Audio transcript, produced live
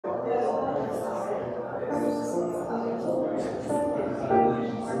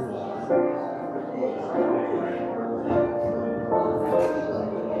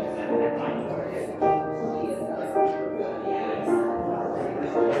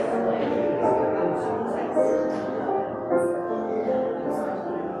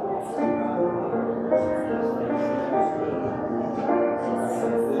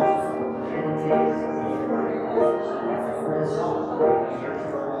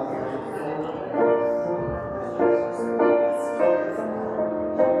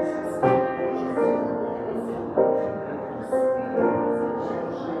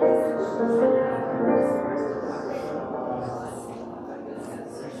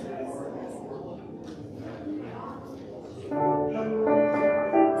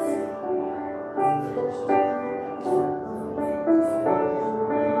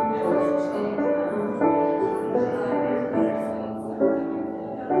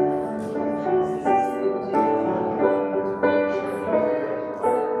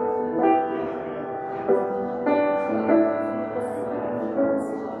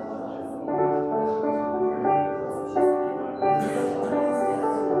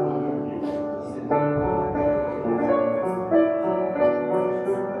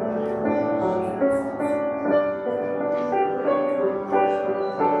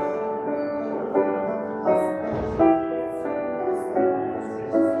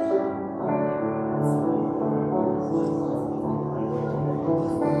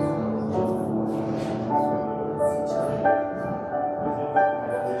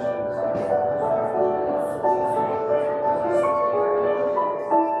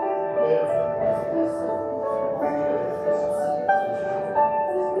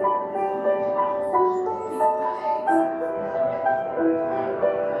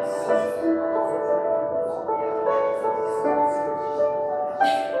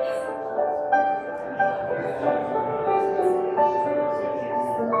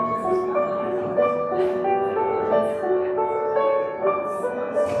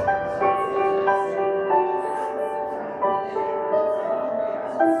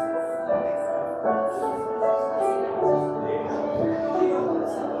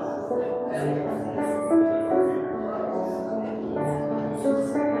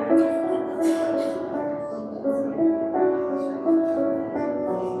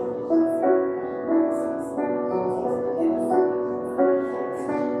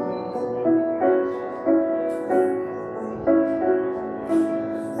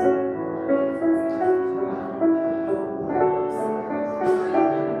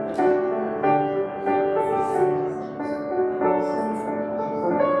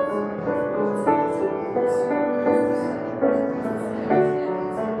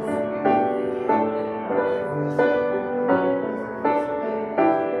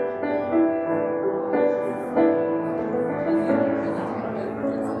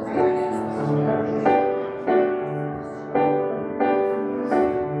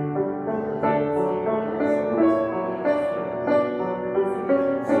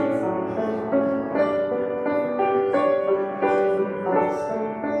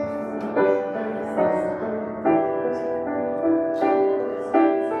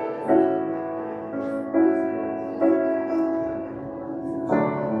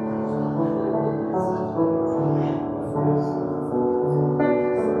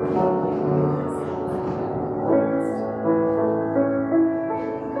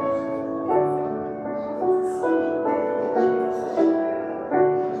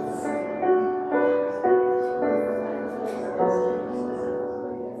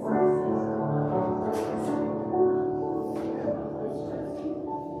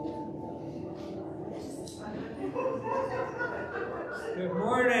Good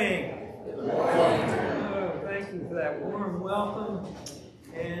morning. Good morning. Oh, thank you for that warm welcome.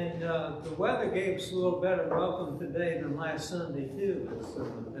 And the weather gave us a little better welcome today than last Sunday, too,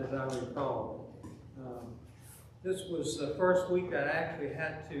 as I recall. This was the first week I actually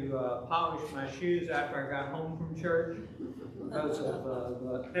had to polish my shoes after I got home from church because of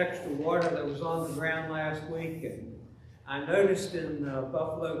the extra water that was on the ground last week. And I noticed in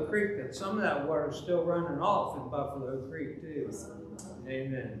Buffalo Creek that some of that water is still running off in Buffalo Creek, too.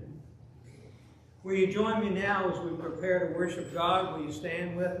 Amen. Will you join me now as we prepare to worship God? Will you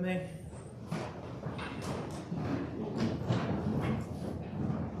stand with me?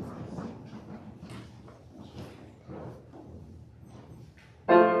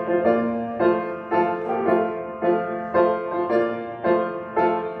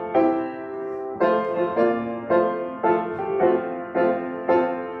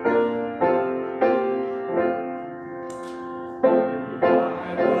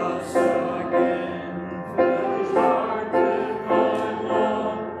 I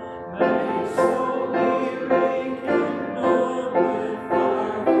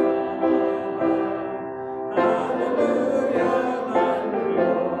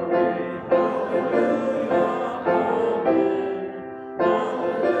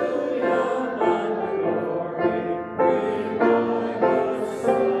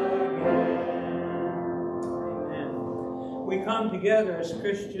as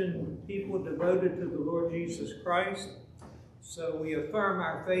Christian people devoted to the Lord Jesus Christ. So we affirm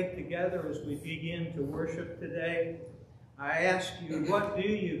our faith together as we begin to worship today. I ask you, what do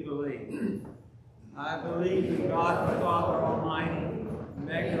you believe? I believe in God the Father Almighty,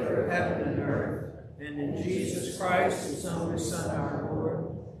 maker of heaven and earth, and in Jesus Christ, his only Son, our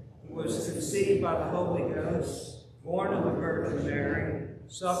Lord, who was conceived by the Holy Ghost, born of the Virgin Mary,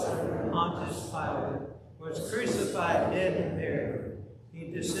 suffered under Pontius Pilate, was crucified, dead, and buried.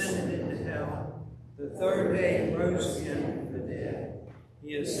 He descended into hell. The third day he rose again from the dead.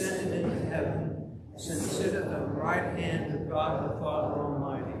 He ascended into heaven, and sitteth on the right hand of God the Father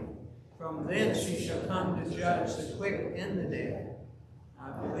Almighty. From thence he shall come to judge the quick and the dead.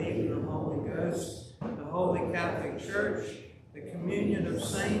 I believe in the Holy Ghost, the Holy Catholic Church, the communion of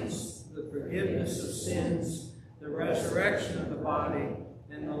saints, the forgiveness of sins, the resurrection of the body,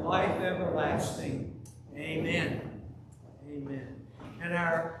 and the life everlasting. Amen. Amen. And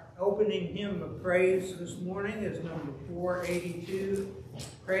our opening hymn of praise this morning is number 482.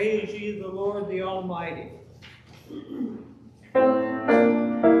 Praise ye the Lord the Almighty.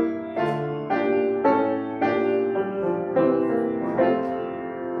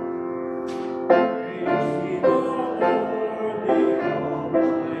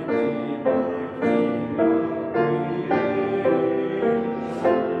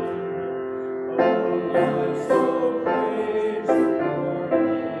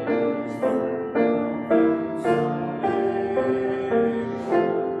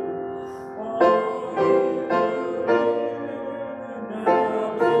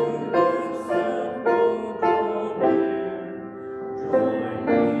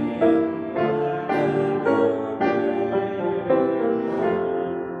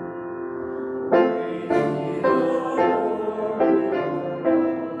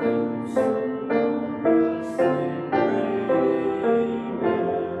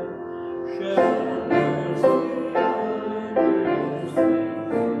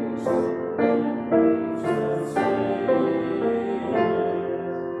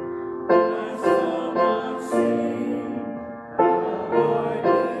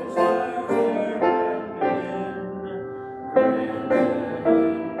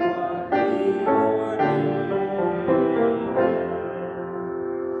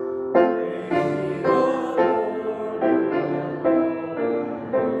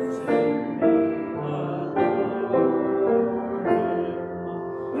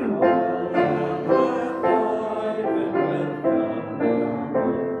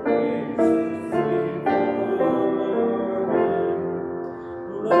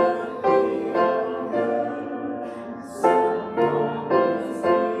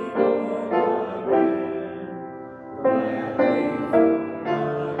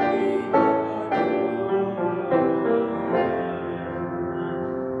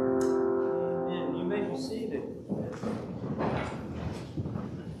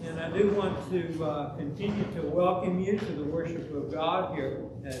 Continue to welcome you to the worship of God here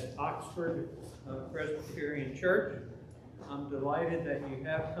at Oxford Presbyterian Church. I'm delighted that you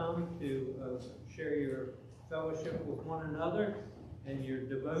have come to share your fellowship with one another and your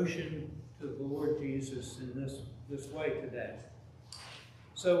devotion to the Lord Jesus in this way today.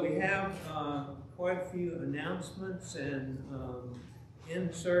 So we have quite a few announcements and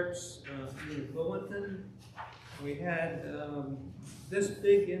inserts in the bulletin. We had this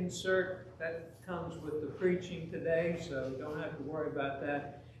big insert that comes with the preaching today, so don't have to worry about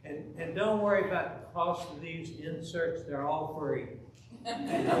that. And don't worry about the cost of these inserts. They're all free.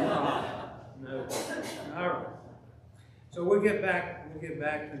 No. All right. So we'll get back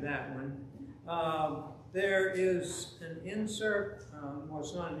to that one. There is an insert, well,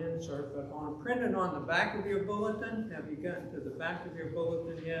 it's not an insert, but printed on the back of your bulletin. Have you gotten to the back of your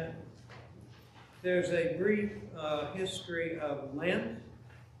bulletin yet? There's a brief history of Lent.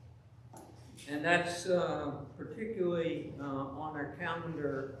 And that's particularly on our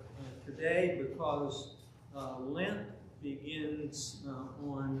calendar today because Lent begins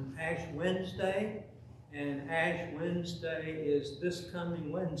on Ash Wednesday, and Ash Wednesday is this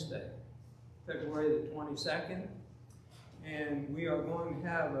coming Wednesday, February the 22nd. And we are going to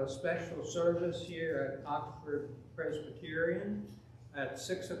have a special service here at Oxford Presbyterian at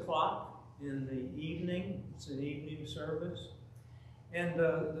 6 o'clock in the evening. It's an evening service. And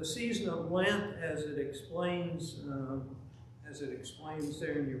the season of Lent, as it explains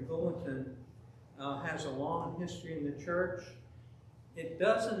there in your bulletin, has a long history in the church. It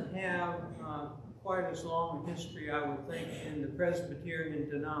doesn't have quite as long a history, I would think, in the Presbyterian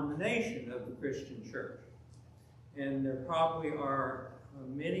denomination of the Christian church. And there probably are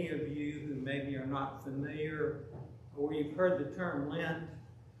many of you who maybe are not familiar or you've heard the term Lent.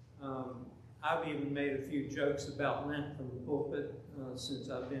 I've even made a few jokes about Lent from the pulpit since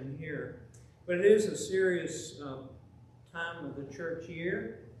I've been here. But it is a serious time of the church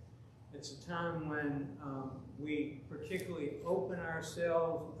year. It's a time when we particularly open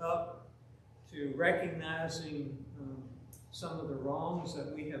ourselves up to recognizing some of the wrongs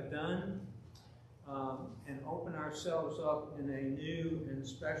that we have done, and open ourselves up in a new and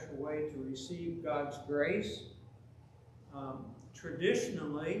special way to receive God's grace.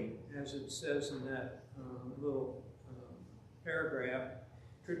 Traditionally, as it says in that little paragraph,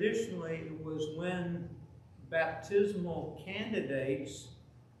 traditionally it was when baptismal candidates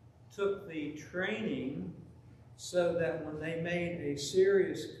took the training so that when they made a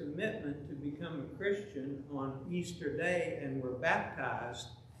serious commitment to become a Christian on Easter Day and were baptized,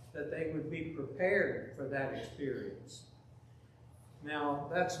 that they would be prepared for that experience. Now,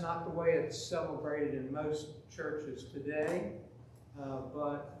 that's not the way it's celebrated in most churches today,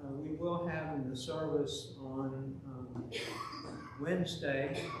 but we will have in the service on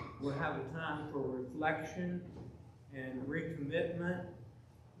Wednesday, we'll have a time for reflection and recommitment,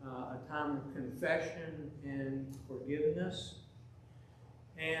 a time of confession and forgiveness.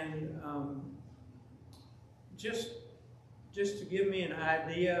 And just to give me an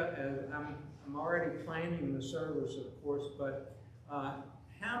idea, I'm already planning the service, of course, but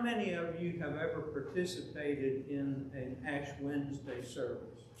how many of you have ever participated in an Ash Wednesday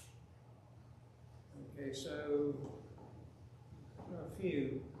service? Okay, so a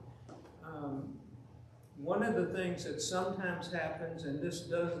few. One of the things that sometimes happens, and this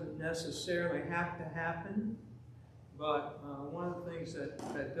doesn't necessarily have to happen, but one of the things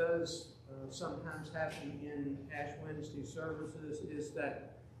that does sometimes happen in Ash Wednesday services is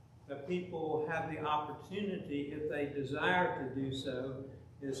that the people have the opportunity, if they desire to do so,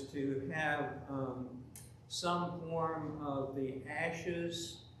 is to have some form of the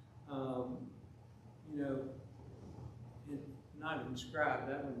ashes, not inscribed,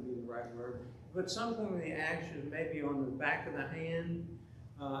 that wouldn't be the right word, but some form of the ashes maybe on the back of the hand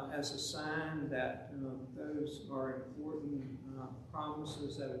as a sign that those are important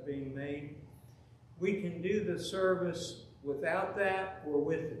promises that are being made. We can do the service without that or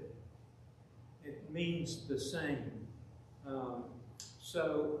with it. It means the same.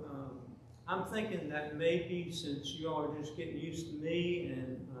 I'm thinking that maybe since you all are just getting used to me,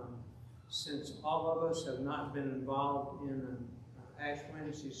 and since all of us have not been involved in an Ash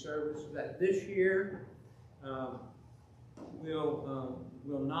Wednesday service, that this year we'll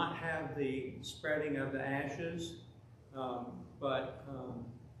not have the spreading of the ashes, but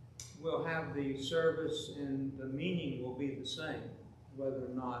we'll have the service, and the meaning will be the same, whether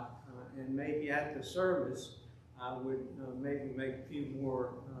or not, and maybe at the service, I would maybe make a few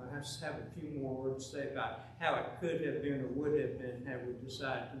more, have a few more words to say about how it could have been or would have been had we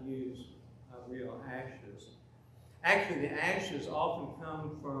decided to use real ashes. Actually, the ashes often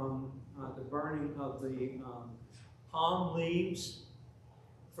come from the burning of the palm leaves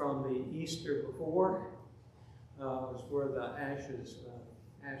from the Easter before, is where the ashes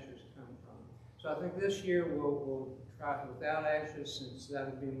come from. So I think this year we'll try it without ashes, since that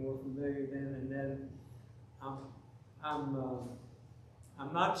would be more familiar then. And then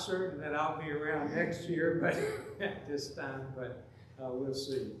I'm not certain that I'll be around next year, but at this time, but we'll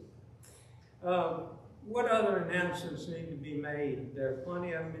see. What other announcements need to be made? There are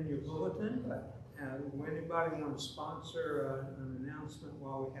plenty of them in your bulletin, but will anybody want to sponsor an announcement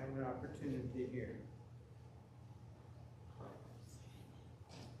while we have an opportunity here?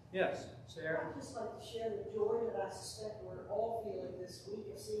 Yes, Sarah? I'd just like to share the joy that I suspect we're all feeling this week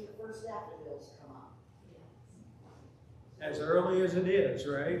of seeing the first daffodils come up. As early as it is,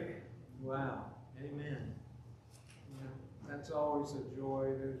 right? Wow. Amen. Yeah, that's always a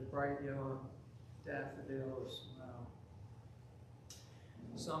joy. There's bright yellow daffodils. Wow.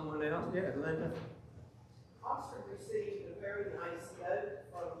 Someone else? Yeah, Linda. Oxford received a very nice note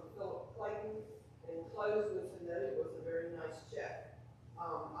from Philip Clayton, and enclosed with the note was a very nice check.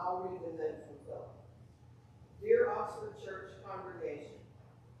 I'll read the note from Philip. Dear Oxford Church congregation,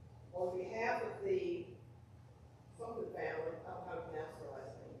 on behalf of the something family, I don't know how to pronounce her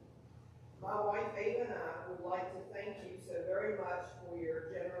last name, my wife Ava and I would like to thank you so very much for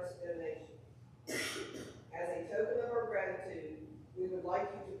your generous donation. As a token of our gratitude, we would like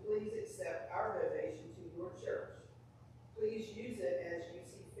you to please accept our donation to your church. Please use it as you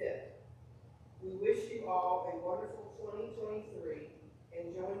see fit. We wish you all a wonderful 2023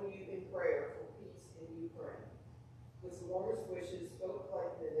 and join you in prayer for peace in Ukraine. With the warmest wishes, Philip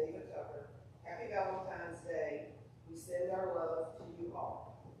Clayton and Ava Tucker. Happy Valentine's Day. We send our love to you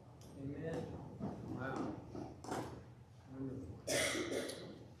all. Amen. Wow. Wonderful.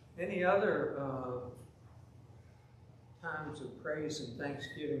 Any other times of praise and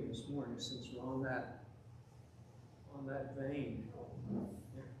thanksgiving this morning, since we're on that vein?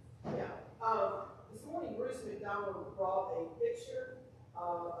 Yeah. This morning, Bruce McDonald brought a picture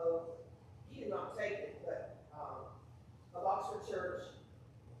of, he did not take it, but of Oxford Church,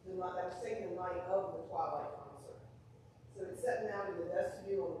 that was taken the night of the Twilight concert. So it's sitting out in the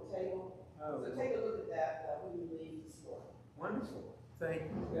vestibule on the table. Oh, So take a look at that when you leave this morning. wonderful. Thank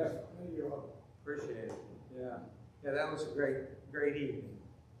you. Yes, you're welcome. Appreciate it. Yeah. Yeah, that was a great evening.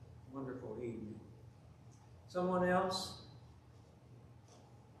 Wonderful evening. Someone else?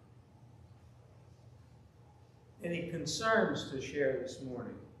 Any concerns to share this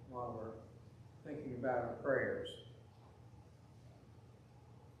morning while we're thinking about our prayers?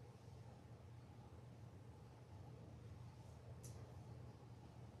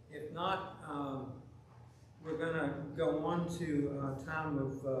 If not, we're going to go on to a time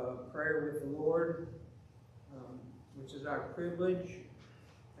of prayer with the Lord, which is our privilege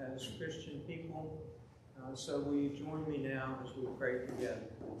as Christian people. So will you join me now as we pray together?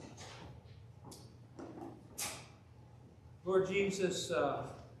 Lord Jesus,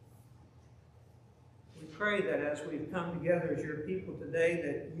 we pray that as we've come together as your people today,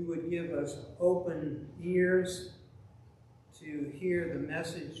 that you would give us open ears to hear the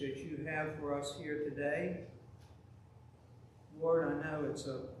message that you have for us here today. Lord, I know it's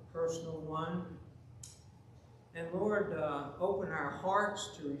a personal one. And Lord, open our hearts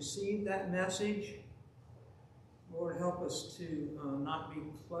to receive that message. Lord, help us to not be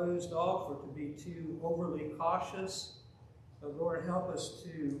closed off or to be too overly cautious. But Lord, help us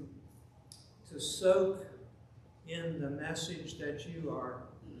to soak in the message that you are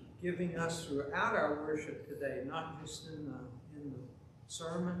giving us throughout our worship today, not just in the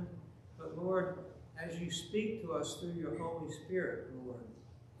sermon, but Lord, as you speak to us through your Holy Spirit, Lord,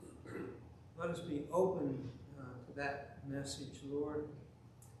 let us be open to that message, Lord.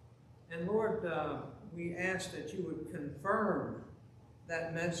 And Lord, we ask that you would confirm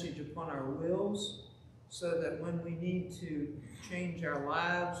that message upon our wills, so that when we need to change our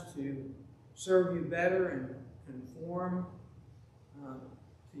lives to serve you better and conform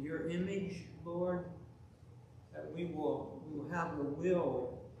to your image, Lord, that we will have the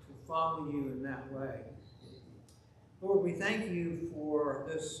will to follow you in that way. Lord, we thank you for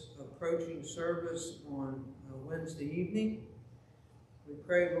this approaching service on Wednesday evening. We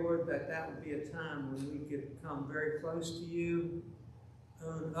pray, Lord, that would be a time when we could come very close to you,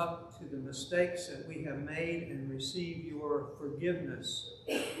 own up to the mistakes that we have made, and receive your forgiveness,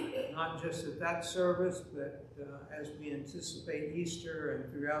 not just at that service, but as we anticipate Easter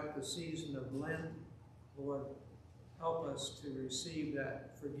and throughout the season of Lent. Lord, help us to receive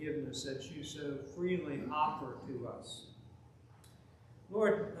that forgiveness that you so freely offer to us.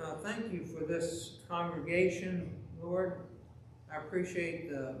 Lord, thank you for this congregation, Lord. I appreciate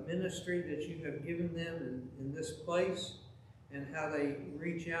the ministry that you have given them in this place, and how they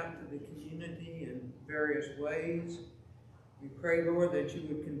reach out to the community in various ways. We pray, Lord, that you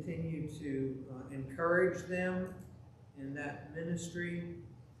would continue to encourage them in that ministry.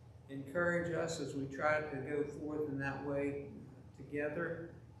 Encourage us as we try to go forth in that way together.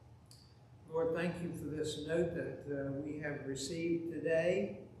 Lord, thank you for this note that we have received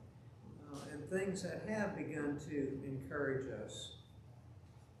today, and things that have begun to encourage us.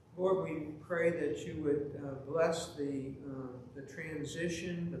 Lord, we pray that you would bless the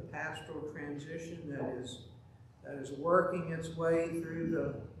transition, the pastoral transition that is working its way through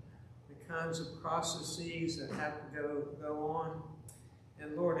the kinds of processes that have to go on.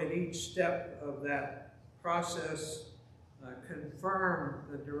 And Lord, at each step of that process, confirm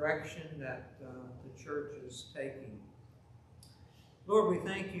the direction that the church is taking. Lord, we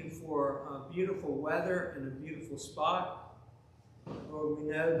thank you for beautiful weather and a beautiful spot. Lord, we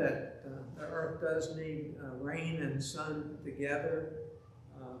know that the earth does need rain and sun together.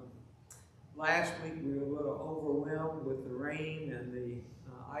 Last week we were a little overwhelmed with the rain and the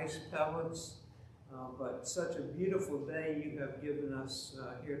ice pellets, but such a beautiful day you have given us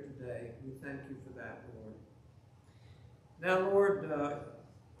here today. We thank you for that, Lord. Now, Lord,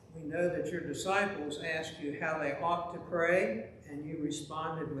 we know that your disciples asked you how they ought to pray, and you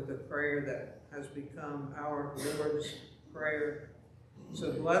responded with a prayer that has become our Lord's Prayer.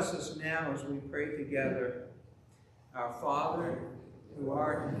 So bless us now as we pray together. Our Father, who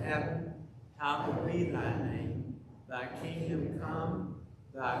art in heaven, hallowed be thy name. Thy kingdom come,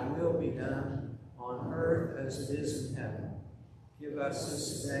 thy will be done, on earth as it is in heaven. Give us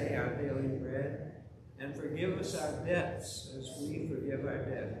this day our daily bread, and forgive us our debts as we forgive our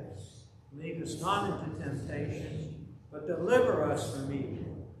debtors. Lead us not into temptation, but deliver us from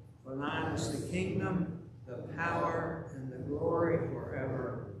evil. For thine is the kingdom, the power, and the glory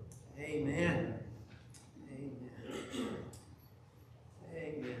forever. Amen. Amen.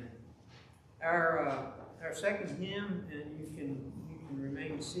 Amen. Our second hymn, and you can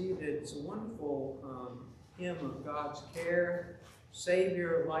remain seated. It's a wonderful hymn of God's care.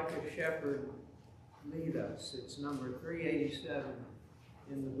 Savior, like a shepherd, lead us. It's number 387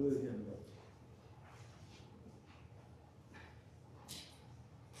 in the Blue Hymn Book.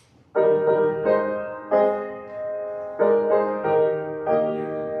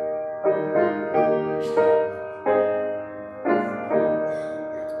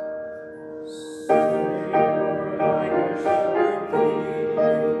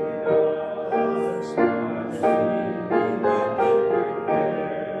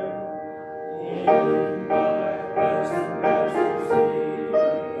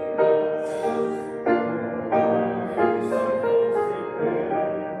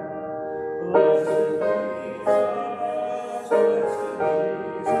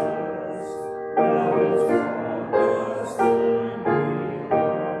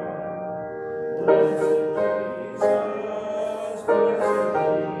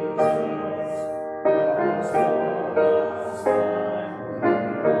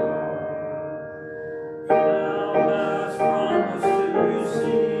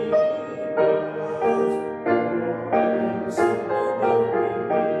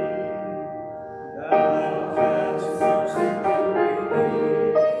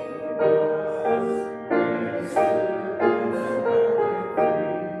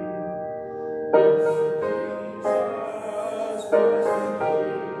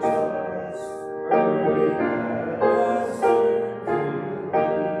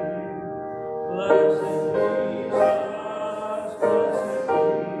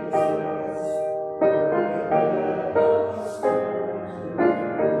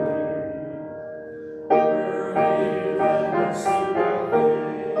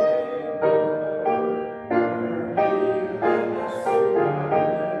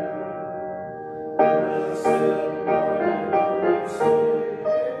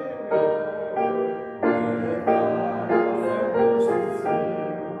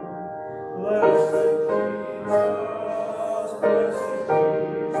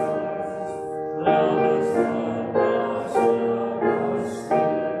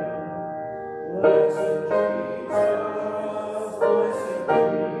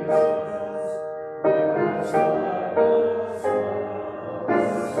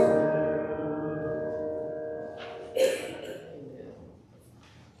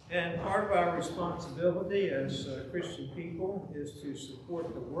 And part of our responsibility as Christian people is to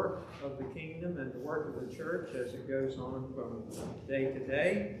support the work of the kingdom and the work of the church as it goes on from day to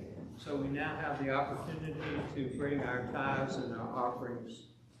day. So we now have the opportunity to bring our tithes and our offerings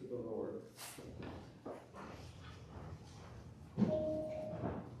to the Lord.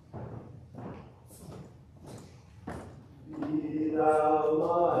 Be thou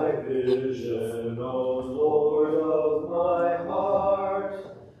my vision, O Lord of my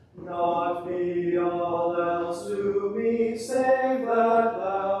heart. Not be all else to me, save that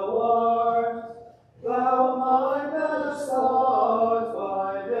thou art. Thou my best thought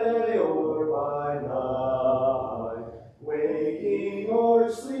by day or by night, waking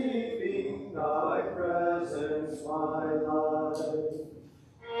or sleeping, thy presence my life.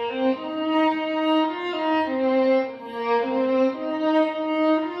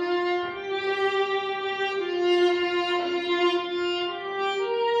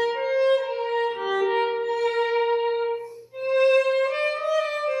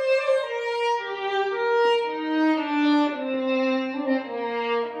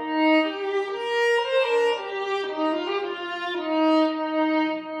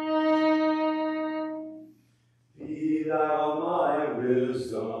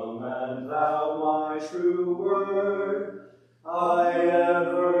 Wisdom, and thou my true word. I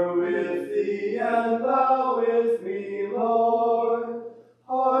ever with thee, and thou with me, Lord.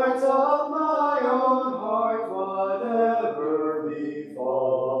 Heart of my own heart, whatever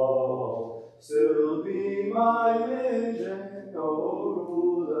befall, still be my vision, O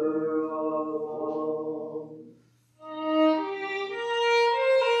ruler of all.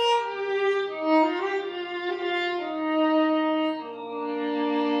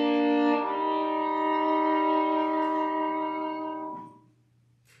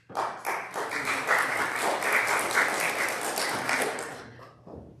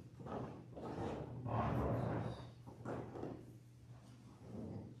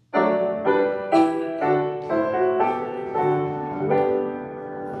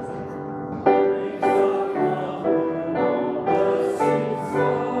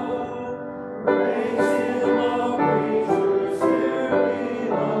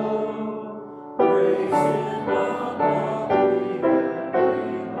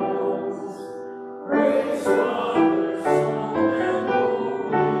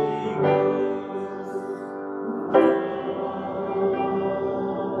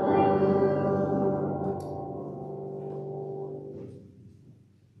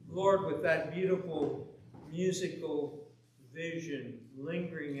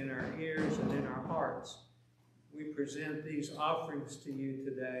 in our ears and in our hearts, we present these offerings to you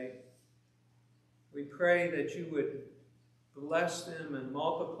today. We pray that you would bless them and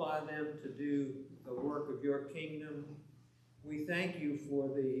multiply them to do the work of your kingdom. We thank you for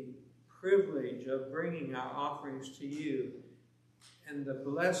the privilege of bringing our offerings to you and the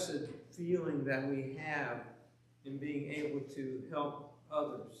blessed feeling that we have in being able to help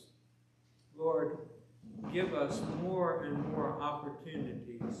others. Lord, give us more and more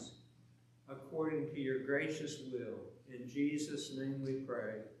opportunities according to your gracious will. In Jesus' name we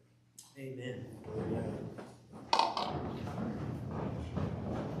pray. Amen.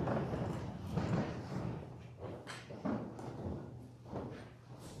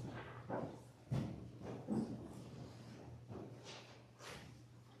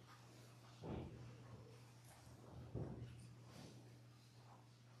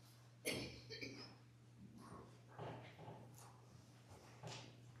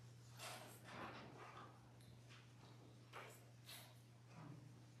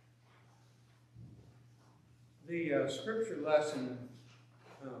 The scripture lesson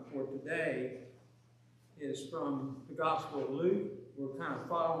for today is from the Gospel of Luke. We're kind of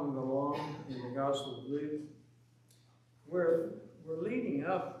following along in the Gospel of Luke. We're leading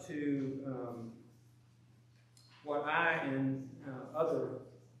up to what I and other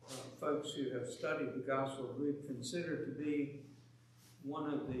folks who have studied the Gospel of Luke consider to be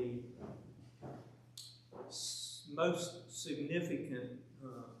one of the most significant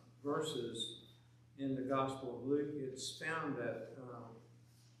verses in the Gospel of Luke. It's found at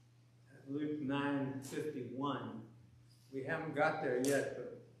Luke 9:51. We haven't got there yet,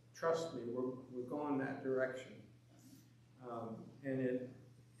 but trust me, we're going that direction. And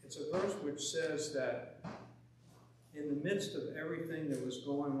it's a verse which says that in the midst of everything that was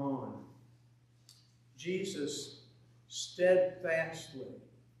going on, Jesus steadfastly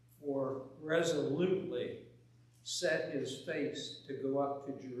or resolutely set his face to go up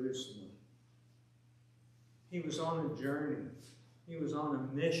to Jerusalem. He was on a journey. He was on a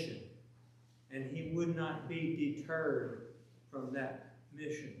mission. And he would not be deterred from that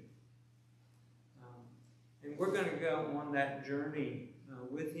mission. And we're going to go on that journey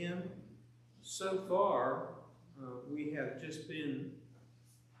with him. So far, we have just been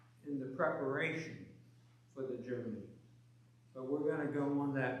in the preparation for the journey. But we're going to go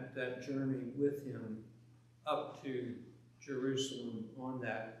on that journey with him up to Jerusalem on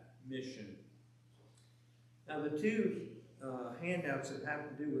that mission. Now, the two handouts that have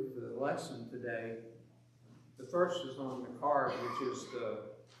to do with the lesson today, the first is on the card, which is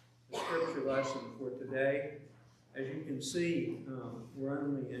the scripture lesson for today. As you can see, we're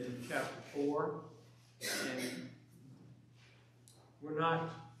only in chapter 4, and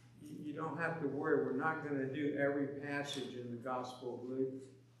you don't have to worry, we're not going to do every passage in the Gospel of Luke.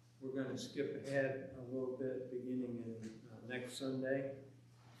 We're going to skip ahead a little bit beginning in next Sunday.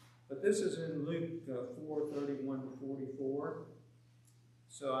 But this is in Luke 4:31-44.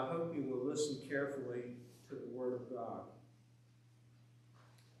 So I hope you will listen carefully to the Word of God.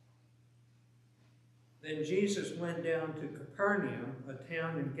 Then Jesus went down to Capernaum, a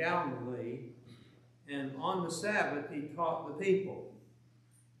town in Galilee, and on the Sabbath he taught the people.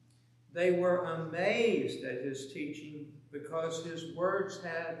 They were amazed at his teaching because his words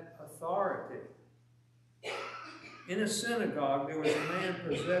had authority. In a synagogue, there was a man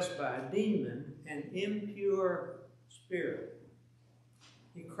possessed by a demon, an impure spirit.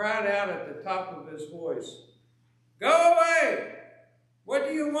 He cried out at the top of his voice, "Go away! What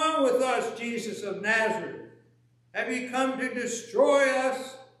do you want with us, Jesus of Nazareth? Have you come to destroy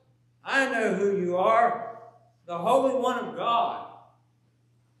us? I know who you are, the Holy One of God."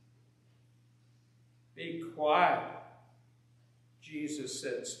 "Be quiet," Jesus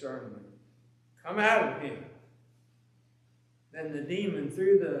said sternly. "Come out of him." Then the demon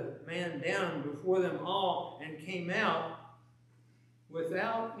threw the man down before them all and came out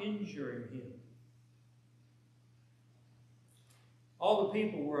without injuring him. All the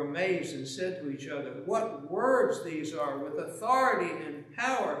people were amazed and said to each other, "What words these are! With authority and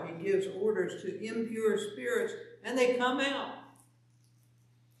power he gives orders to impure spirits, and they come out."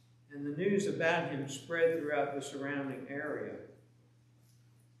 And the news about him spread throughout the surrounding area.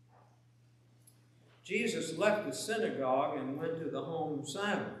 Jesus left the synagogue and went to the home of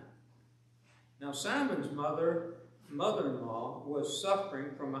Simon. Now Simon's mother-in-law was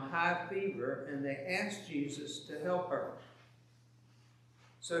suffering from a high fever, and they asked Jesus to help her.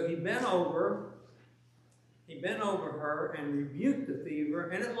 So he bent over her and rebuked the fever,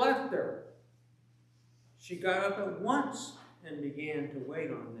 and it left her. She got up at once and began to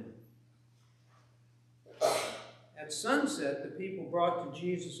wait on them. At sunset, the people brought to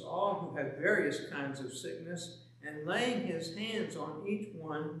Jesus all who had various kinds of sickness, and laying his hands on each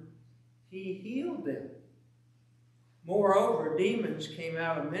one, he healed them. Moreover, demons came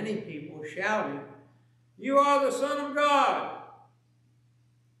out of many people, shouting, "You are the Son of God!"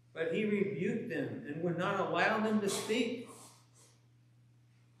 But he rebuked them and would not allow them to speak,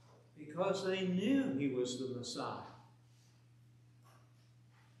 because they knew he was the Messiah.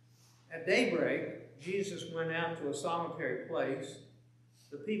 At daybreak, Jesus went out to a solitary place.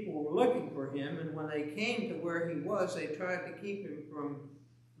 The people were looking for him, and when they came to where he was, they tried to keep him from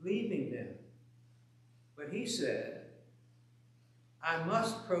leaving them. But he said, "I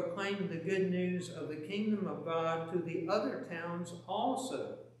must proclaim the good news of the kingdom of God to the other towns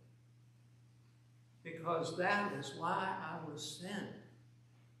also, because that is why I was sent."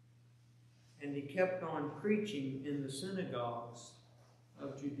 And he kept on preaching in the synagogues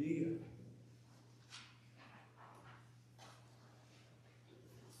of Judea.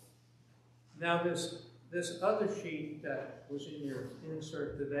 Now this other sheet that was in your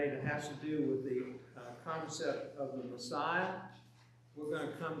insert today that has to do with the concept of the Messiah, we're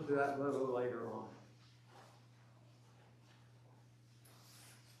going to come to that level later on.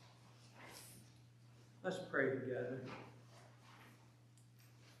 Let's pray together.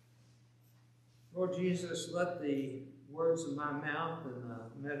 Lord Jesus, let the words of my mouth and the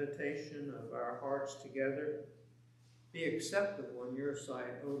meditation of our hearts together be acceptable in your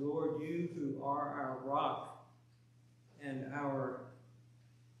sight, O Lord, you who are our rock and our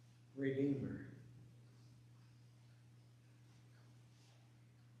Redeemer.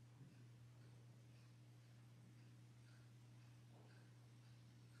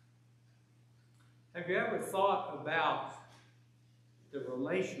 Have you ever thought about the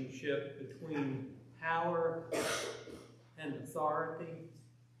relationship between power and authority?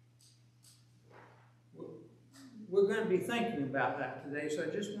 We're going to be thinking about that today, so I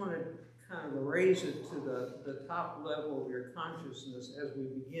just want to kind of raise it to the top level of your consciousness as we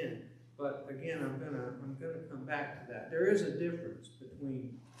begin. But again, I'm going to come back to that. There is a difference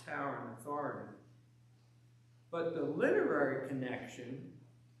between power and authority. But the literary connection,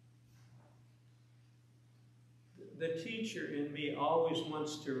 the teacher in me always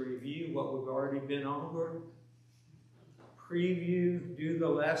wants to review what we've already been over, preview, do the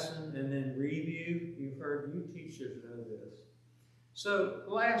lesson, and then review. You've heard, you teachers know this. So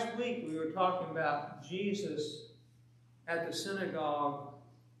last week we were talking about Jesus at the synagogue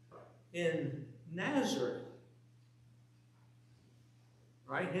in Nazareth,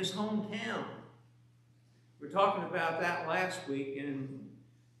 right? His hometown. We were talking about that last week, and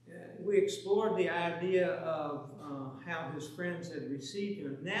we explored the idea of how his friends had received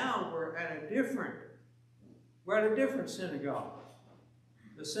him. Now we're at a different synagogue,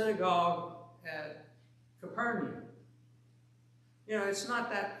 the synagogue at Capernaum. You know, it's not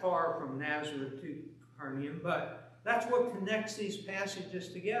that far from Nazareth to Capernaum, but that's what connects these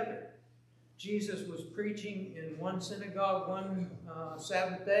passages together. Jesus was preaching in one synagogue one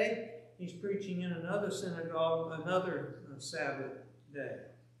Sabbath day. He's preaching in another synagogue another Sabbath day.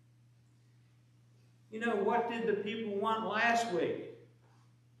 You know, what did the people want last week?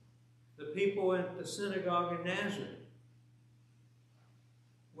 The people at the synagogue in Nazareth.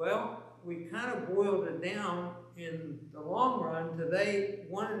 Well, we kind of boiled it down in the long run to they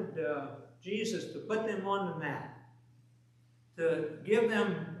wanted Jesus to put them on the map, to give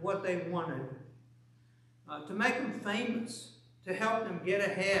them what they wanted, to make them famous, to help them get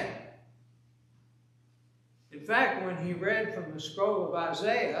ahead. In fact, when he read from the scroll of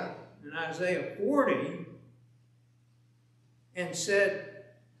Isaiah, in Isaiah 40, and said,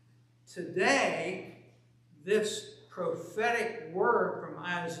 today, this prophetic word from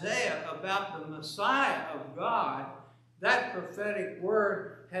Isaiah about the Messiah of God, that prophetic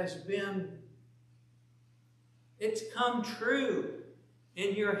word has been, it's come true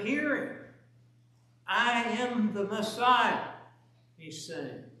in your hearing. I am the Messiah, he's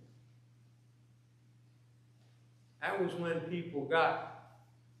saying. That was when people got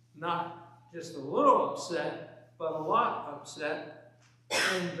not just a little upset, but a lot upset.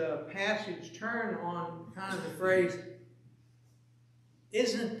 And the passage turned on kind of the phrase,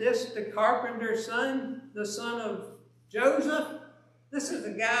 isn't this the carpenter's son, the son of Joseph? This is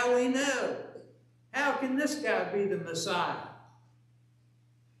the guy we know. How can this guy be the Messiah?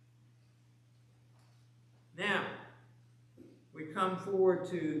 Now, we come forward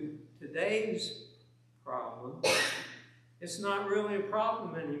to today's problem. It's not really a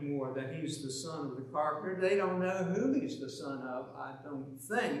problem anymore that he's the son of the carpenter. They don't know who he's the son of, I don't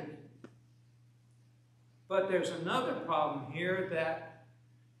think. But there's another problem here, that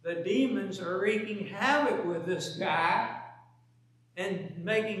the demons are wreaking havoc with this guy and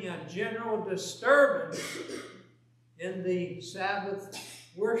making a general disturbance in the Sabbath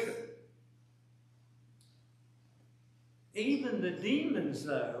worship. Even the demons,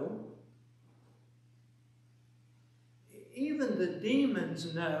 though, even the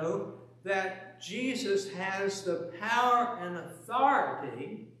demons know that Jesus has the power and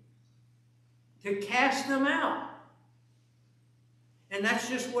authority to cast them out. And that's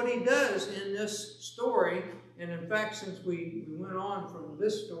just what he does in this story. And in fact, since we went on from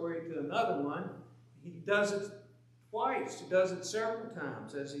this story to another one, he does it twice. He does it several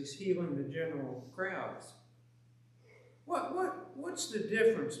times as he's healing the general crowds. What's the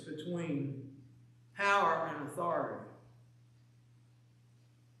difference between power and authority?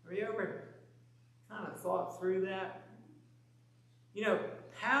 Have you ever kind of thought through that? You know,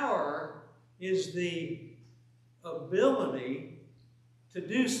 power is the ability to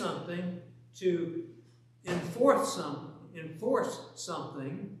do something, to enforce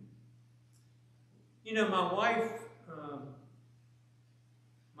something. You know, my wife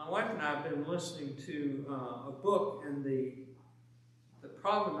and I have been listening to a book, and the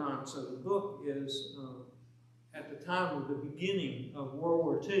provenance of the book is at the time of the beginning of World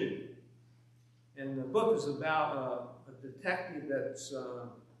War II. And the book is about a detective that's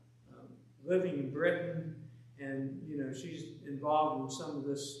living in Britain, and you know, she's involved in some of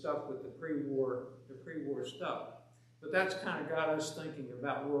this stuff with the pre-war stuff. But that's kind of got us thinking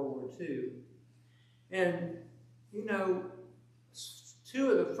about World War II. And you know,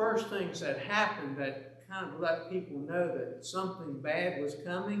 two of the first things that happened that kind of let people know that something bad was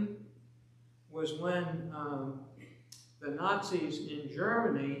coming was when the Nazis in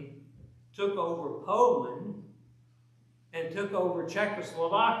Germany took over Poland and took over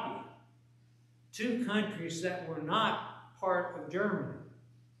Czechoslovakia, two countries that were not part of Germany.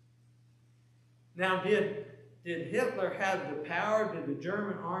 Now, did Hitler have the power? Did the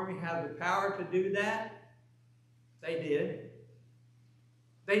German army have the power to do that? They did.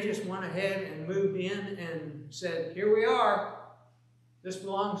 They just went ahead and moved in and said, here we are. This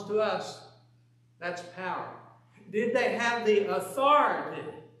belongs to us. That's power. Did they have the authority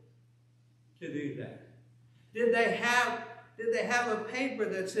to do that? Did they have a paper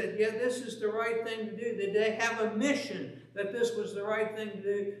that said, yeah, this is the right thing to do? Did they have a mission that this was the right thing to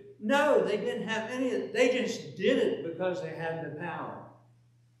do? No, they didn't have any of it. They just did it because they had the power.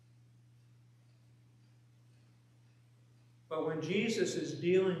 But when Jesus is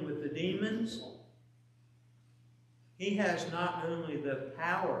dealing with the demons, he has not only the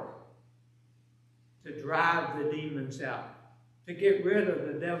power to drive the demons out, to get rid of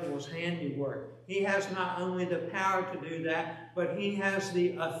the devil's handiwork. He has not only the power to do that, but he has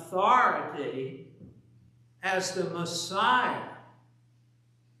the authority as the Messiah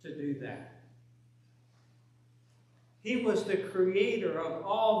to do that. He was the creator of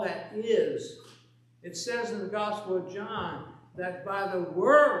all that is. It says in the Gospel of John that by the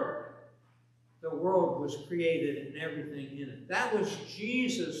Word, the world was created and everything in it. That was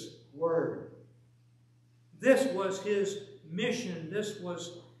Jesus' Word. This was his mission. This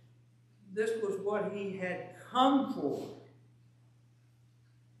was what he had come for.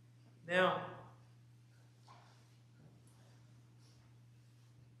 Now,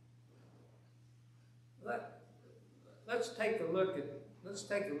 let's take a look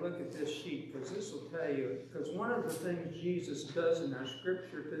at this sheet, because this will tell you, because one of the things Jesus does in our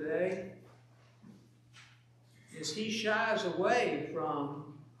scripture today is he shies away from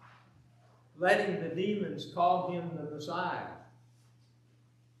letting the demons call him the Messiah.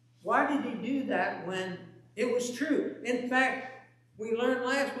 Why did he do that when it was true? In fact, we learned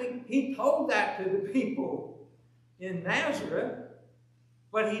last week, he told that to the people in Nazareth,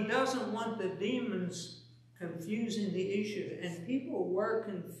 but he doesn't want the demons confusing the issue. And people were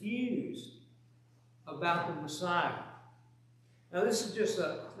confused about the Messiah. Now this is just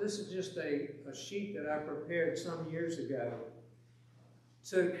a sheet that I prepared some years ago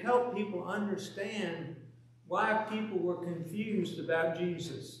to help people understand why people were confused about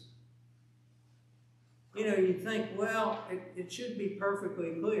Jesus. You know, you think, well, it should be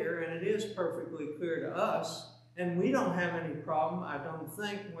perfectly clear, and it is perfectly clear to us, and we don't have any problem, I don't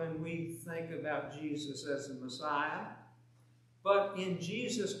think, when we think about Jesus as the Messiah. But in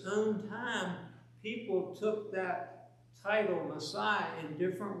Jesus' own time, people took that title Messiah in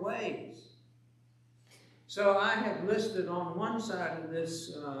different ways. So I have listed on one side of this,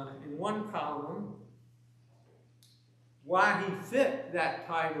 in one column, why he fit that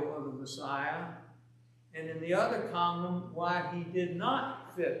title of the Messiah, and in the other column, why he did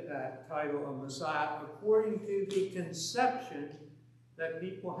not fit that title of Messiah according to the conception that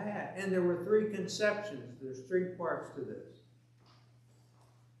people had. And there were three conceptions. There's three parts to this.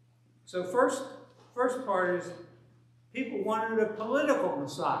 So first part is people wanted a political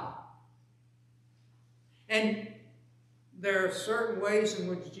Messiah. And there are certain ways in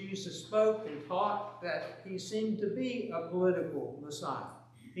which Jesus spoke and taught that he seemed to be a political Messiah.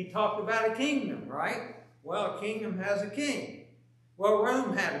 He talked about a kingdom, right? Well, a kingdom has a king. Well,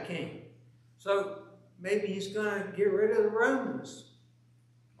 Rome had a king. So maybe he's going to get rid of the Romans.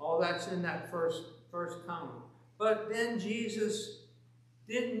 All that's in that first comment. But then Jesus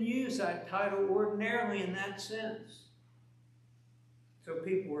didn't use that title ordinarily in that sense. So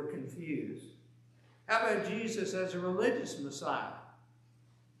people were confused. How about Jesus as a religious Messiah?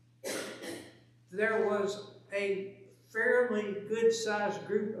 There was a fairly good-sized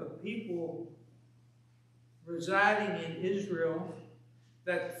group of people residing in Israel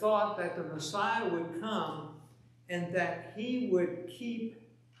that thought that the Messiah would come and that he would keep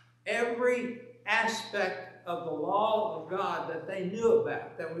every aspect of the law of God that they knew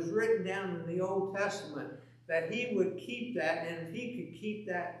about, that was written down in the Old Testament, that he would keep that, and if he could keep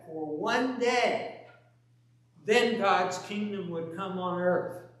that for one day, then God's kingdom would come on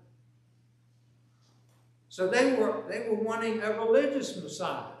earth. So they were wanting a religious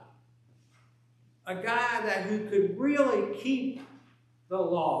Messiah, a guy who could really keep the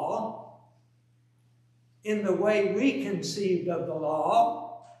law in the way we conceived of the law.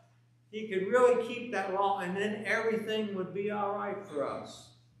 He could really keep that law, and then everything would be all right for us.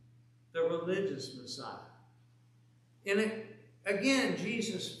 The religious Messiah. And again,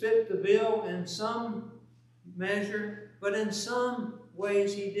 Jesus fit the bill in some measure, but in some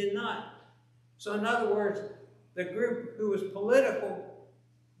ways he did not. So in other words, the group who was political,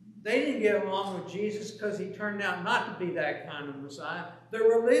 they didn't get along with Jesus because he turned out not to be that kind of Messiah. The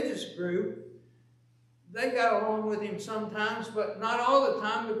religious group, they got along with him sometimes, but not all the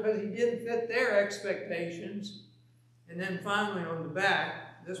time because he didn't fit their expectations. And then finally on the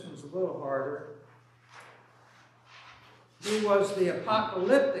back, this one's a little harder. He was the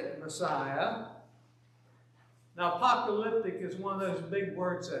apocalyptic Messiah. Now, apocalyptic is one of those big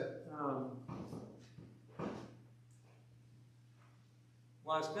words that,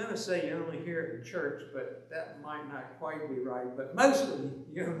 well, I was going to say you only hear it in church, but that might not quite be right. But mostly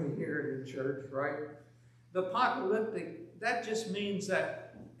you only hear it in church, right? The apocalyptic, that just means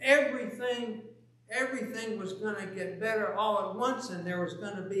that everything was going to get better all at once, and there was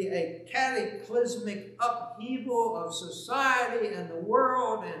going to be a cataclysmic upheaval of society and the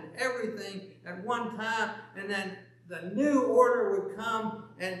world and everything at one time, and then the new order would come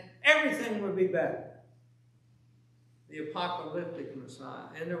and everything would be better. The apocalyptic Messiah.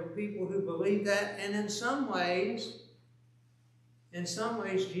 And there were people who believed that, and in some ways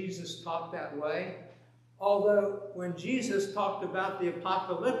Jesus talked that way. Although when Jesus talked about the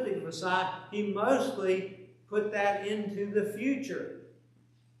apocalyptic Messiah, he mostly put that into the future.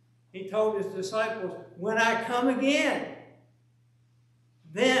 He told his disciples, when I come again,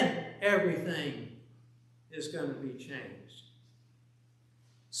 then everything is going to be changed.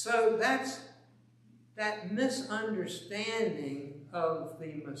 So that misunderstanding of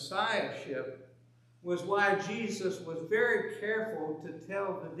the Messiahship was why Jesus was very careful to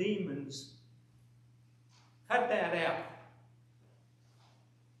tell the demons, cut that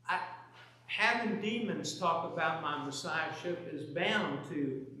out. Having demons talk about my Messiahship is bound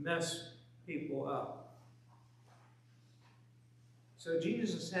to mess people up. So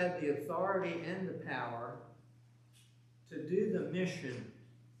Jesus had the authority and the power to do the mission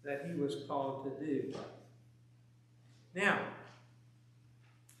that he was called to do. Now,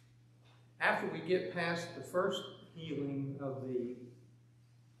 after we get past the first healing of the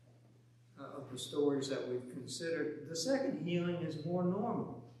stories that we've considered, the second healing is more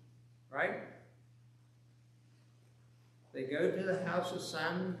normal, right? They go to the house of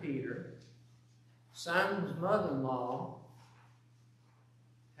Simon Peter. Simon's mother-in-law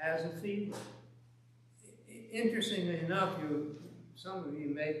has a fever. Interestingly enough, some of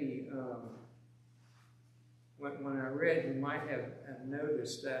you maybe, when I read, you might have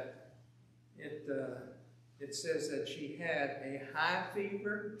noticed that it says that she had a high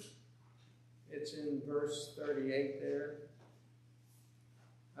fever. It's in verse 38 there.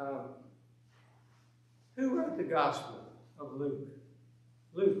 Who wrote the Gospel of Luke?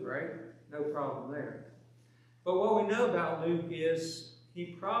 Luke, right? No problem there. But what we know about Luke is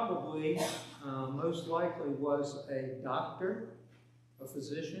he probably, most likely, was a doctor, a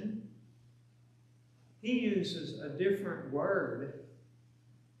physician. He uses a different word.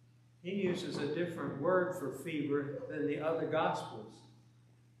 He uses a different word for fever than the other Gospels.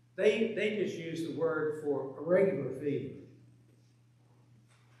 They just use the word for a regular fever.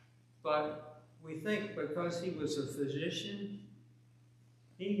 But we think because he was a physician,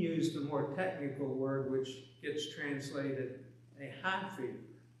 he used a more technical word which gets translated a high fever.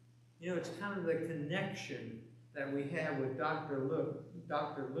 You know, it's kind of the connection that we have with Dr. Luke,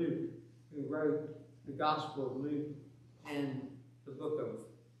 who wrote the Gospel of Luke and the book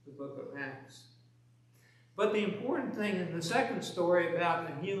of Acts. But the important thing in the second story about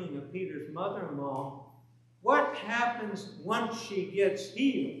the healing of Peter's mother-in-law, what happens once she gets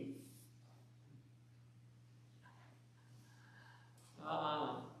healed?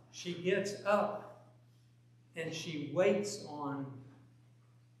 She gets up and she waits on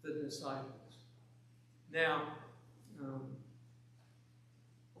the disciples. Now,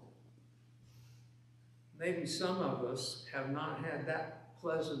 maybe some of us have not had that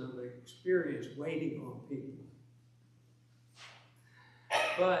pleasant of an experience waiting on people.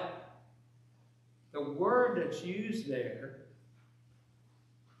 But the word that's used there,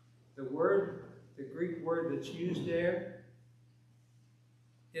 the Greek word that's used there,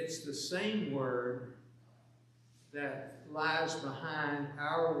 it's the same word that lies behind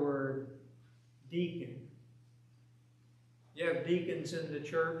our word deacon. You have deacons in the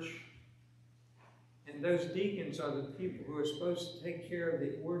church, and those deacons are the people who are supposed to take care of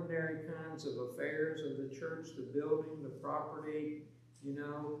the ordinary kinds of affairs of the church, the building, the property, you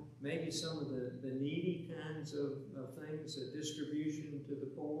know, maybe some of the needy kinds of things, the distribution to the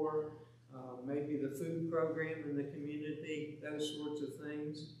poor, maybe the food program in the community, those sorts of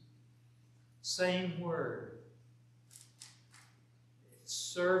things. Same word. It's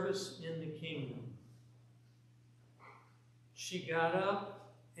service in the kingdom. She got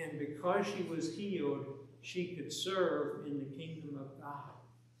up, and because she was healed, she could serve in the kingdom of God.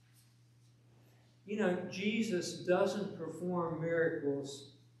 You know, Jesus doesn't perform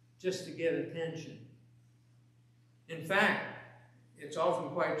miracles just to get attention. In fact, it's often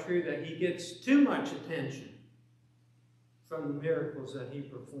quite true that he gets too much attention from the miracles that he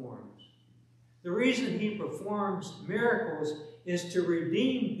performs. The reason he performs miracles is to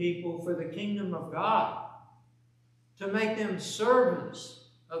redeem people for the kingdom of God, to make them servants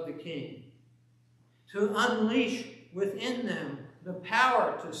of the King, to unleash within them the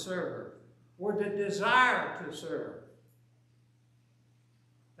power to serve or the desire to serve.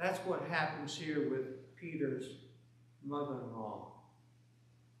 That's what happens here with Peter's mother-in-law.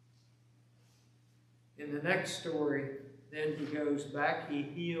 In the next story, then he goes back, he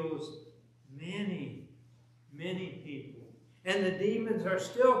heals many, many people. And the demons are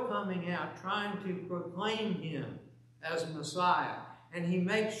still coming out, trying to proclaim him as Messiah. And he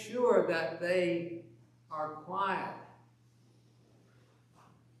makes sure that they are quiet.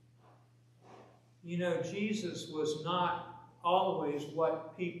 You know, Jesus was not always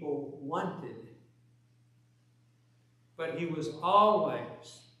what people wanted, but he was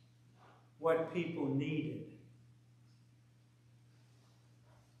always what people needed.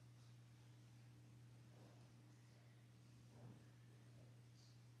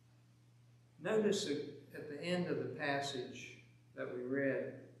 Notice at the end of the passage that we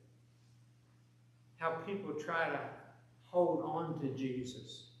read, how people try to hold on to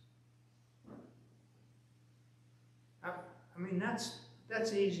Jesus. I mean,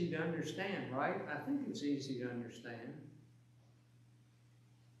 that's easy to understand, right? I think it's easy to understand.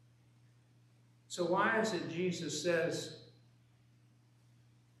 So why is it Jesus says,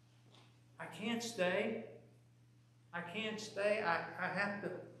 I can't stay. I can't stay. I have to.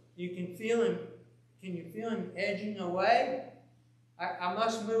 You can feel him. Can you feel him edging away? I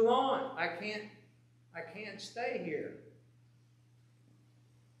must move on. I can't stay here.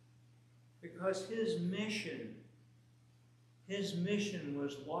 Because his mission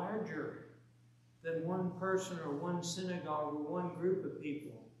was larger than one person or one synagogue or one group of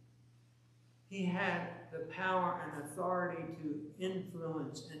people. He had the power and authority to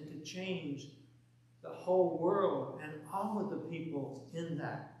influence and to change the whole world and all of the people in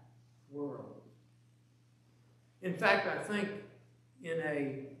that world. In fact, I think in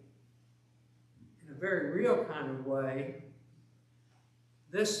a very real kind of way,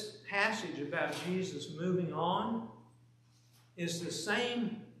 this passage about Jesus moving on is the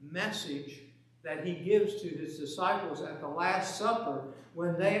same message that he gives to his disciples at the Last Supper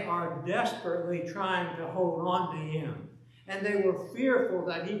when they are desperately trying to hold on to him. And they were fearful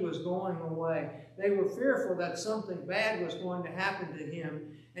that he was going away. They were fearful that something bad was going to happen to him.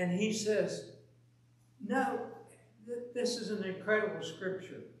 And he says, no, this is an incredible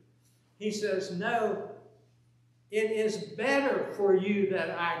scripture. He says, no, it is better for you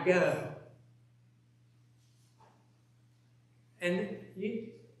that I go. And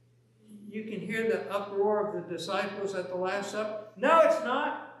you can hear the uproar of the disciples at the Last Supper. No, it's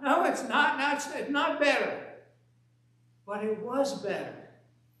not. No, it's not. It's not better. But it was better.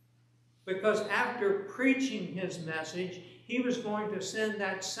 Because after preaching his message, he was going to send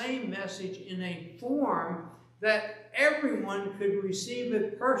that same message in a form that everyone could receive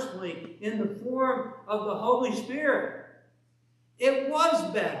it personally, in the form of the Holy Spirit. It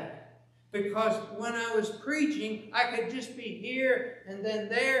was better. Because when I was preaching, I could just be here and then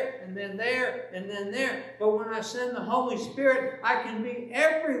there and then there and then there. But when I send the Holy Spirit, I can be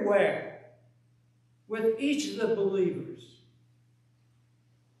everywhere with each of the believers.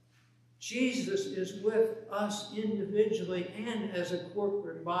 Jesus is with us individually and as a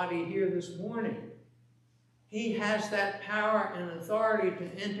corporate body here this morning. He has that power and authority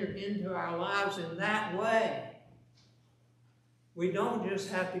to enter into our lives in that way. We don't just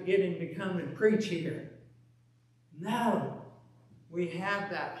have to get him to come and preach here. No, we have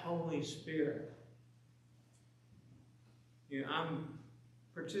that Holy Spirit. I'm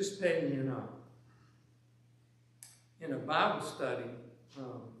participating in a Bible study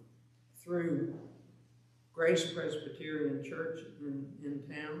through Grace Presbyterian Church in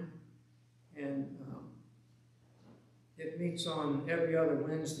town. And it meets on every other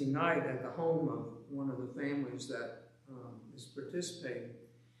Wednesday night at the home of one of the families that is participating.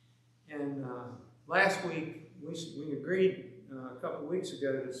 And last week, we agreed a couple weeks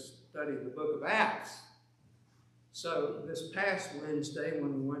ago to study the book of Acts. So this past Wednesday,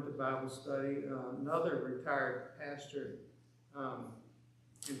 when we went to Bible study, another retired pastor,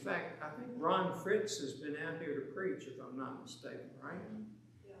 in fact, I think Ron Fritz has been out here to preach, if I'm not mistaken, right?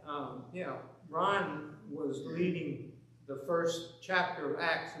 Yeah, Ron was leading the first chapter of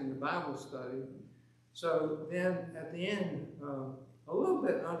Acts in the Bible study. So then at the end, a little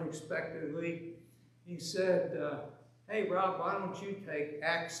bit unexpectedly, he said, hey, Rob, why don't you take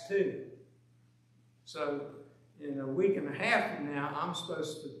Acts 2? So in a week and a half from now, I'm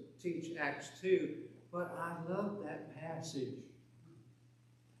supposed to teach Acts 2, but I love that passage.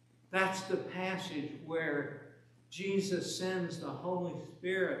 That's the passage where Jesus sends the Holy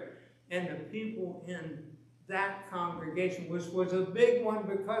Spirit, and the people in that congregation, which was a big one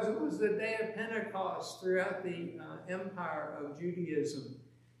because it was the day of Pentecost throughout the empire of Judaism.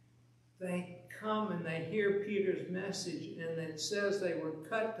 They come and they hear Peter's message, and it says they were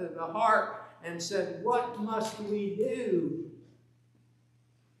cut to the heart and said, what must we do?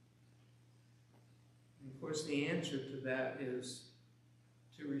 And of course, the answer to that is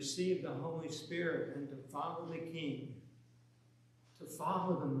to receive the Holy Spirit and to follow the King, to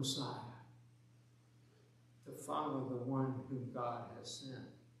follow the Messiah, to follow the one whom God has sent.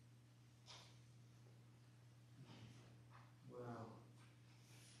 Wow.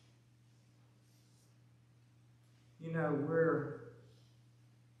 You know,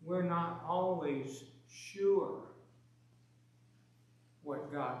 we're not always sure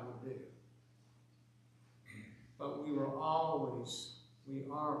what God will do. But we are always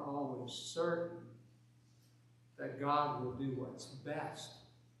certain that God will do what's best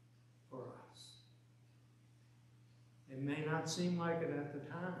for us. It may not seem like it at the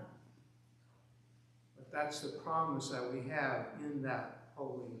time, but that's the promise that we have in that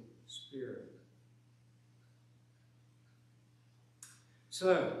Holy Spirit.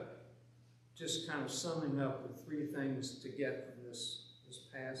 So, just kind of summing up the three things to get from this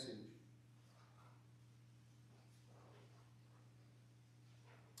passage.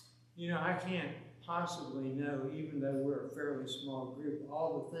 You know, I can't possibly know, even though we're a fairly small group,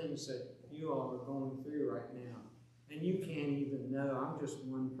 all the things that you all are going through right now. And you can't even know, I'm just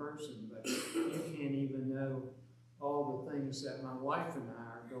one person, but you can't even know all the things that my wife and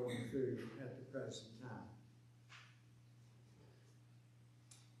I are going through at the present time.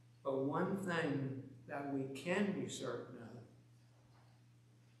 But one thing that we can be certain of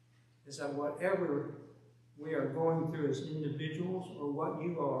is that whatever we are going through as individuals, or what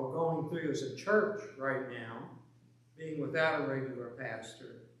you all are going through as a church right now, being without a regular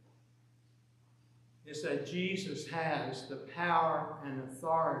pastor, is that Jesus has the power and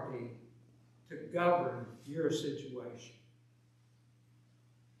authority to govern your situation.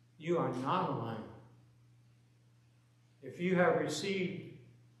 You are not alone. If you have received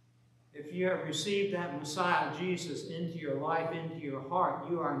that Messiah, Jesus, into your life, into your heart,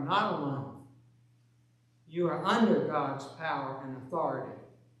 you are not alone. You are under God's power and authority.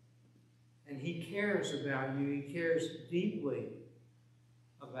 And He cares about you. He cares deeply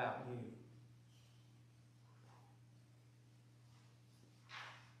about you.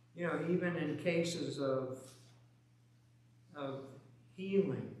 You know, even in cases of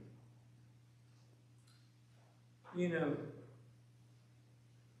healing, you know,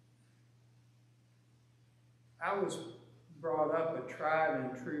 I was brought up a tried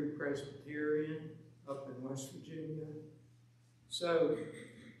and true Presbyterian up in West Virginia. So,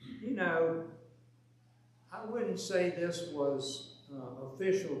 you know, I wouldn't say this was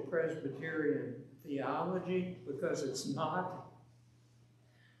official Presbyterian theology, because it's not.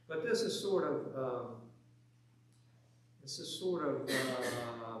 But this is sort of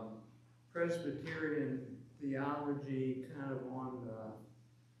Presbyterian theology, kind of on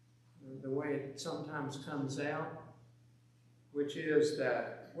the way it sometimes comes out, which is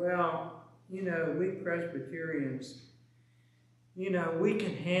that, well, you know, we Presbyterians, you know, we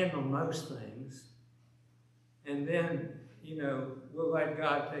can handle most things, and then, you know, we'll let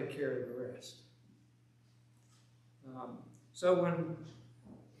God take care of the rest. So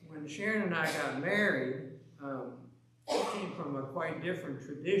when Sharon and I got married, we came from a quite different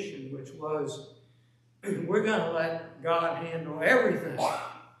tradition, which was, we're going to let God handle everything,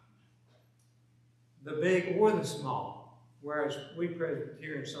 the big or the small. Whereas we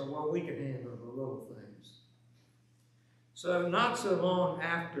Presbyterians said, well, we can handle the little things. So not so long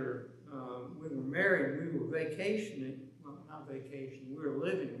after we were married, we were vacationing, well, not vacation, we were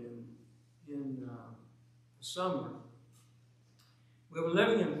living in the summer. We were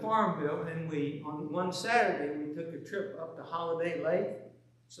living in Farmville, and on one Saturday, we took a trip up to Holiday Lake.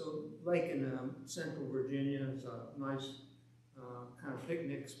 So lake in central Virginia is a nice kind of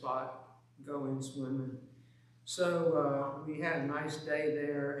picnic spot, go in swimming. So we had a nice day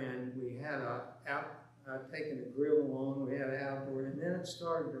there, and we had taken a grill along, we had an outdoor, and then it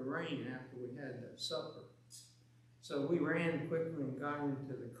started to rain after we had the supper. So we ran quickly and got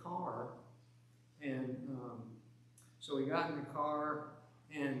into the car, and so we got in the car,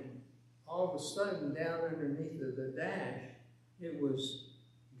 and all of a sudden, down underneath the dash, it was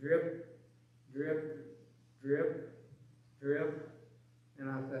drip, drip, drip, drip. And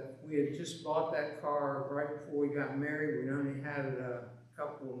I thought, we had just bought that car right before we got married. We only had it a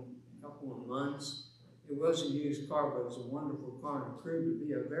couple of months. It was a used car, but it was a wonderful car, and it proved to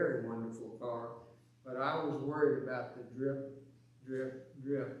be a very wonderful car. But I was worried about the drip, drip,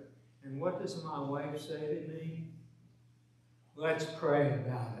 drip. And what does my wife say to me? Let's pray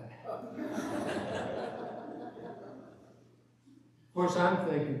about it. Of course, I'm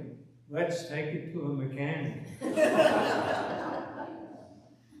thinking, let's take it to a mechanic.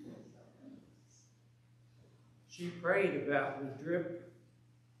 She prayed about the drip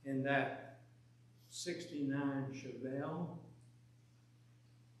in that 69 Chevelle.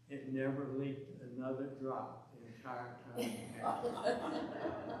 It never leaked another drop the entire time.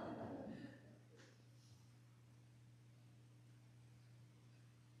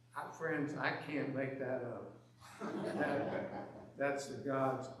 Friends, I can't make that up. That's the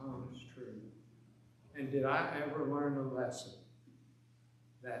God's honest truth. And did I ever learn a lesson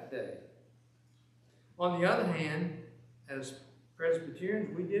that day? On the other hand, as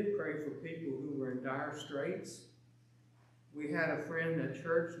Presbyterians, we did pray for people who were in dire straits. We had a friend at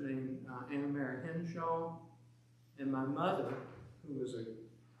church named Anna Mary Henshaw, and my mother, who was a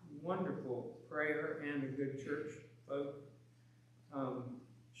wonderful prayer and a good church folk.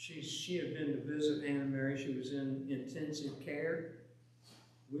 She had been to visit Anna Mary. She was in intensive care.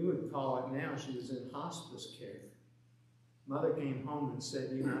 We would call it now, she was in hospice care. Mother came home and said,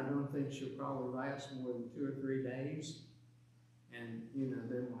 you know, I don't think she'll probably last more than 2 or 3 days. And, you know,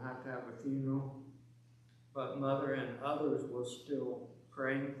 then we'll have to have a funeral. But Mother and others were still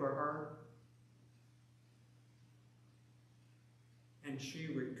praying for her. And she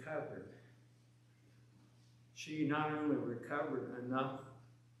recovered. She not only recovered enough,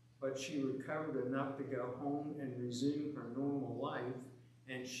 but she recovered enough to go home and resume her normal life,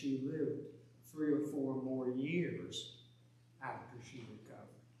 and she lived 3 or 4 more years after she recovered.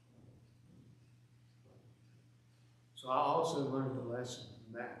 So I also learned a lesson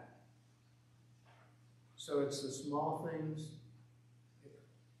from that. So it's the small things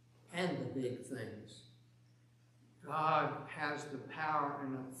and the big things. God has the power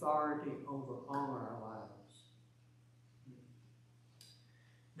and authority over all our lives.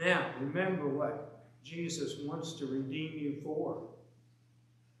 Now, remember what Jesus wants to redeem you for.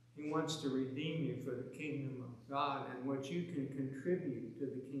 He wants to redeem you for the kingdom of God and what you can contribute to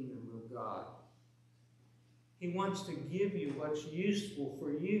the kingdom of God. He wants to give you what's useful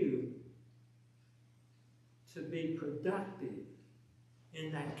for you to be productive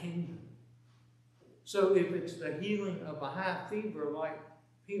in that kingdom. So if it's the healing of a high fever like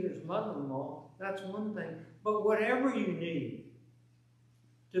Peter's mother-in-law, that's one thing. But whatever you need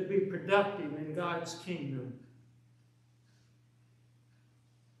to be productive in God's kingdom,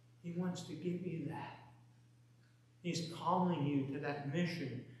 He wants to give you that. He's calling you to that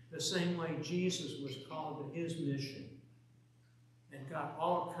mission the same way Jesus was called to His mission and got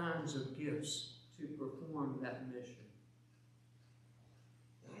all kinds of gifts to perform that mission.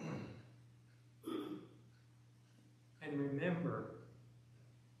 And remember,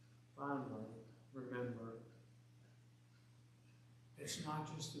 finally, remember, it's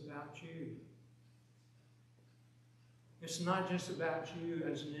not just about you. It's not just about you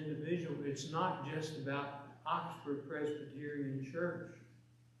as an individual. It's not just about Oxford Presbyterian Church.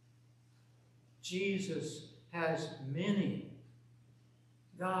 Jesus has many.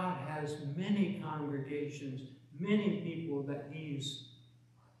 God has many congregations, many people that He's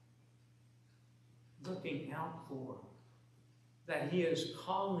looking out for, that He is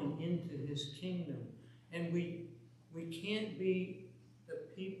calling into His kingdom. And we can't be the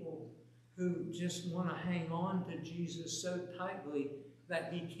people who just want to hang on to Jesus so tightly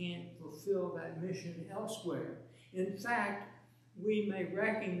that He can't fulfill that mission elsewhere. In fact, we may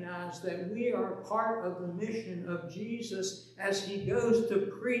recognize that we are part of the mission of Jesus as He goes to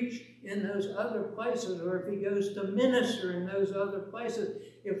preach in those other places, or if He goes to minister in those other places,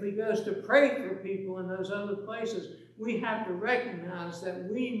 if He goes to pray for people in those other places. We have to recognize that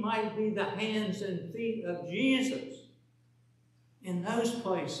we might be the hands and feet of Jesus in those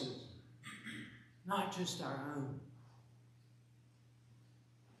places, not just our own.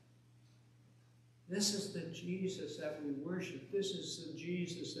 This is the Jesus that we worship. This is the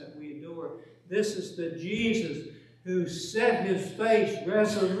Jesus that we adore. This is the Jesus who set His face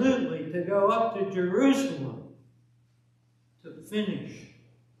resolutely to go up to Jerusalem to finish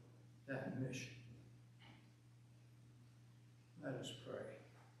that mission. Let us pray.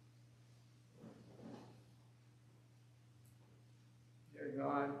 Dear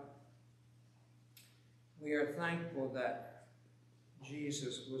God, we are thankful that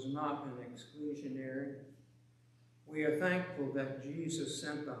Jesus was not an exclusionary. We are thankful that Jesus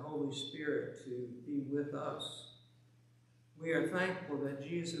sent the Holy Spirit to be with us. We are thankful that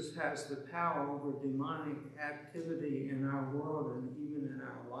Jesus has the power over demonic activity in our world and even in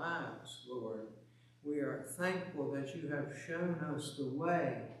our lives, Lord. We are thankful that you have shown us the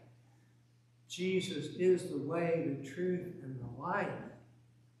way. Jesus is the way, the truth, and the life,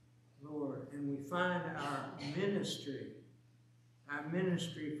 Lord. And we find our ministry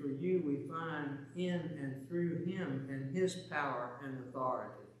for you, we find in and through Him and His power and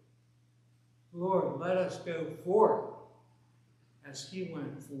authority. Lord, let us go forth as He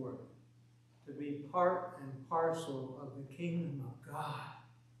went forth to be part and parcel of the kingdom of God.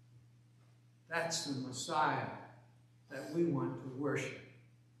 That's the Messiah that we want to worship.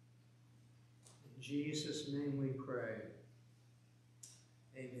 In Jesus' name we pray.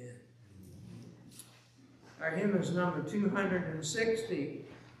 Amen. Our hymn is number 260,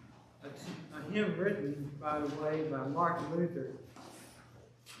 a hymn written, by the way, by Martin Luther.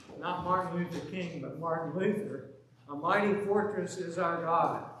 Not Martin Luther King, but Martin Luther. A Mighty Fortress is Our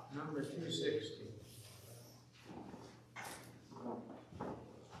God, number 260.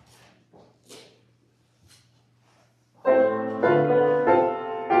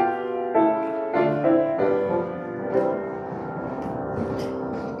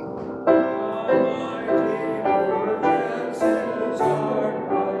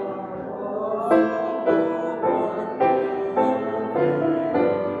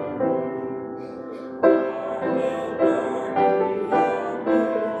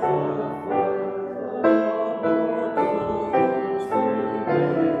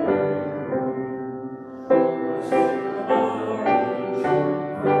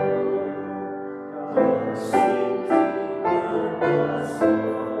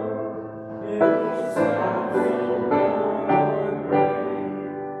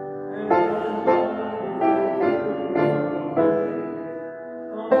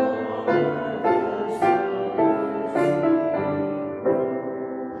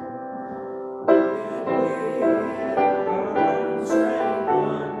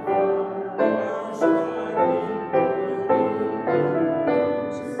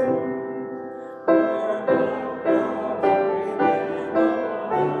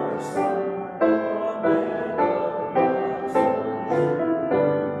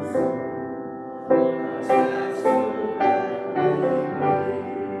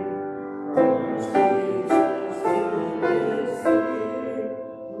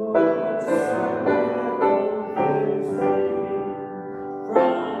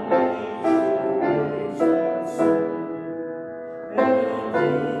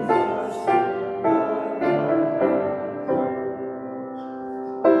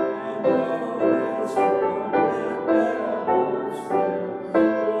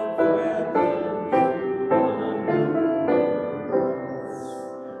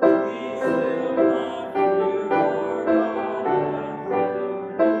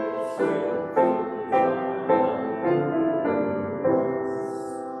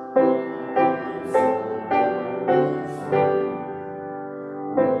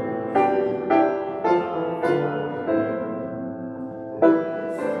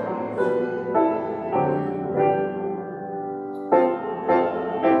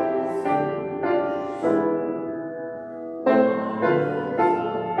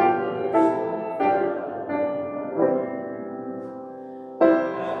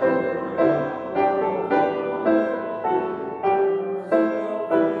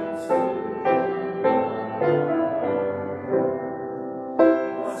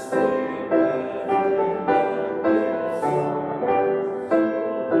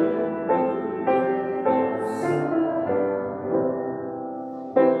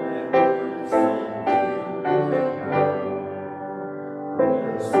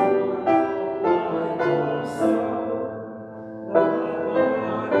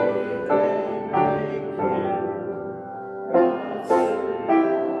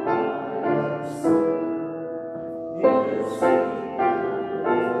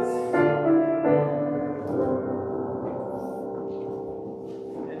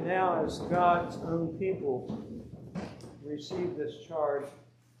 own people receive this charge,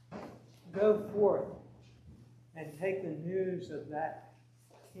 go forth and take the news of that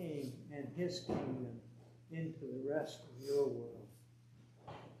king and his kingdom into the rest of your world.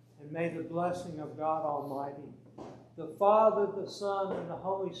 And may the blessing of God Almighty, the Father, the Son, and the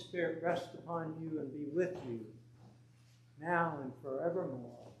Holy Spirit rest upon you and be with you now and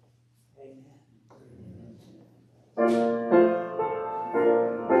forevermore. Amen.